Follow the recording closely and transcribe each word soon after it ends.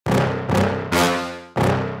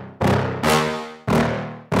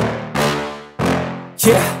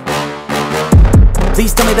Yeah. Please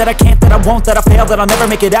tell me that I can't, that I won't, that I fail, that I'll never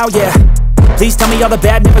make it out, yeah. Please tell me all the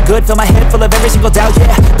bad, never good, fill my head full of every single doubt, yeah.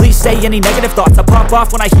 Please say any negative thoughts, I pop off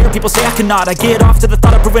when I hear people say I cannot. I get off to the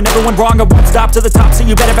thought of proving everyone wrong, I won't stop to the top, so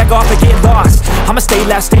you better back off and get lost. I'ma stay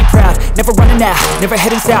loud, stay proud, never running out, never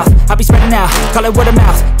heading south. I'll be spreading out, call it word of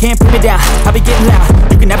mouth, can't put me down, I'll be getting loud.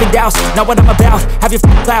 You can have your doubts, not what I'm about, have your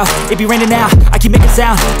cloud, it be raining now. I keep making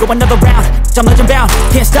sound, go another round, I'm legend bound,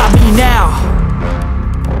 can't stop me now.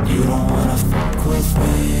 You don't wanna fuck with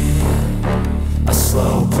me, a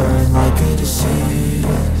slow burn like a disease.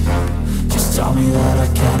 Just tell me that I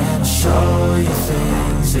can and I'll show you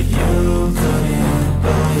things that you couldn't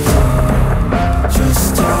believe.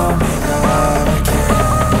 Just tell me that I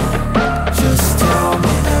can. Just tell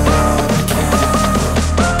me that I can.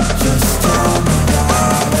 Just tell me that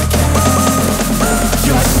I can.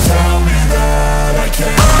 Just tell me that I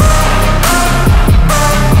can.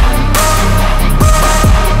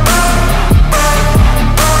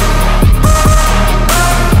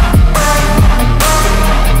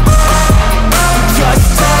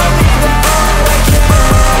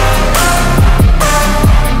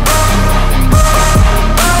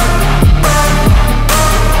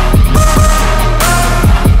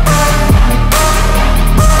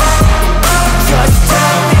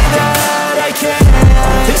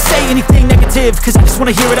 Cause I just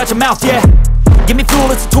wanna hear it out your mouth, yeah. Give me fuel,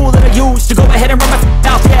 it's a tool that I use to go ahead and run my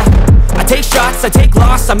mouth, yeah. I take shots, I take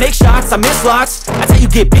loss, I make shots, I miss lots. That's how you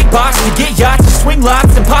get big box, you get yachts, you swing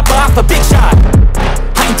lots and pop off a big shot.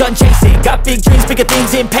 I ain't done chasing, got big dreams, bigger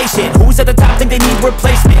things, impatient. Who's at the top think they need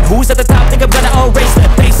replacement? Who's at the top think I'm gonna erase them?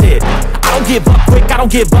 Face it, I don't give up quick, I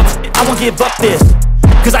don't give up shit, I won't give up this.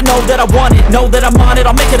 Cause I know that I want it, know that I'm on it,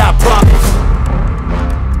 I'll make it, I promise.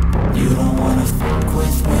 You don't wanna fuck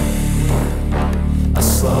with me, a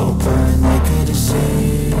slow burn like a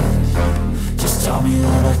disease. Just tell me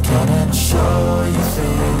that I can and I'll show you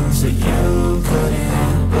things that you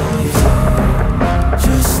couldn't believe.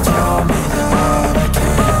 Just tell me that I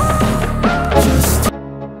can. Just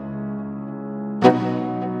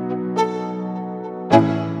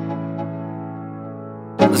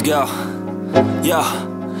let's go. Yeah.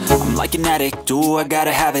 I'm like an addict, do I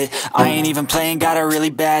gotta have it. I ain't even playing, got a really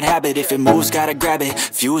bad habit. If it moves, gotta grab it,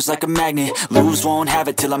 fuse like a magnet. Lose, won't have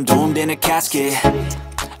it till I'm doomed in a casket.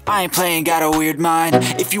 I ain't playing, got a weird mind.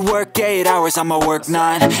 If you work 8 hours, I'ma work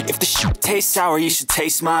 9. If the shit tastes sour, you should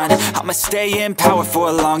taste mine. I'ma stay in power for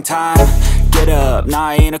a long time. Get up, nah,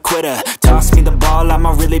 I ain't a quitter. Toss me the ball, I'm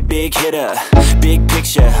a really big hitter. Big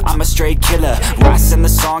picture, I'm a straight killer. Rising the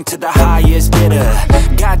song to the highest bidder.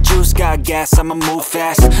 Got juice, got gas, I'ma move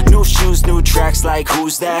fast. New shoes, new tracks, like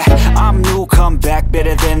who's that? I'm new, come back,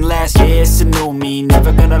 better than last. Yeah, it's a new me,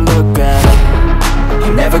 never gonna look back.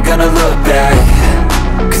 I'm never gonna look back.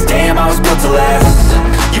 Cause damn, I was built to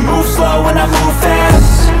last. You move slow and I move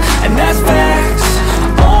fast, and that's facts.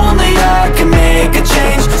 Only I can make a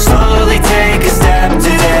change. Slowly take a step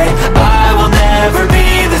today. I will never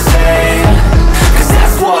be the same. Cause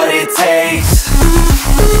that's what it takes.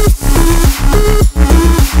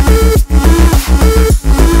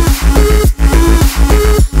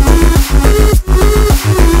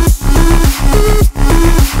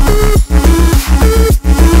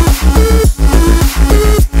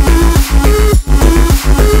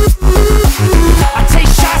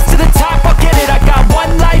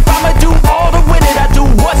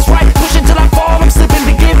 Pushing till I fall, I'm slipping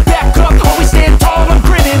to get back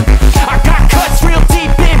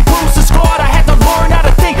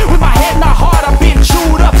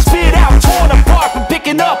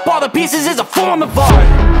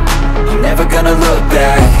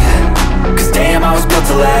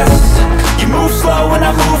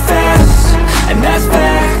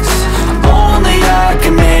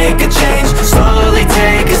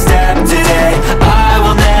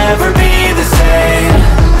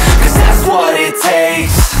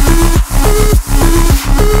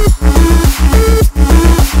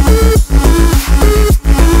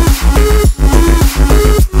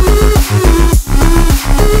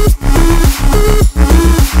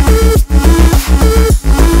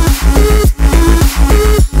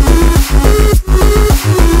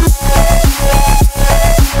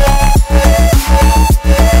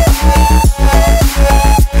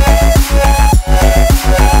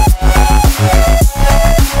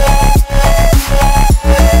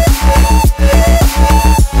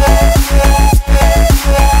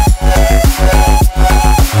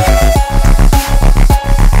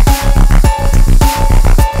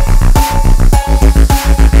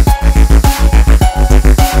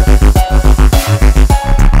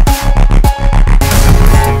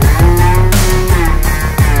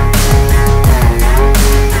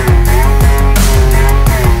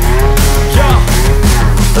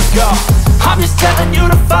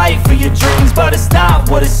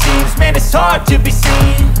hard to be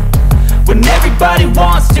seen. When everybody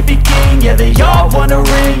wants to be king, yeah, they all wanna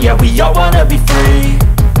ring, yeah, we all wanna be free.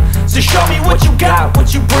 So show me what you got,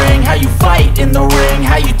 what you bring, how you fight in the ring,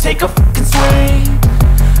 how you take a fucking swing.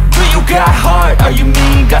 Do you got heart, are you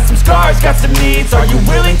mean, got some scars, got some needs, are you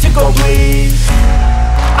willing to go bleed?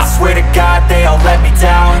 I swear to God they all let me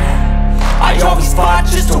down, I always fought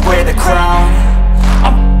just to wear the crown.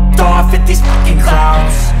 I'm off at these fucking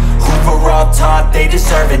clowns who were all taught they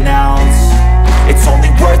deserve an ounce. It's only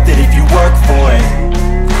worth it if you work for it.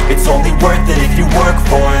 It's only worth it if you work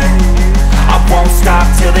for it. I won't stop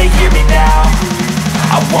till they hear me now.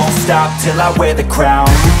 I won't stop till I wear the crown.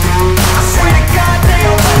 I swear to God they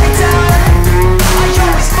all let me down.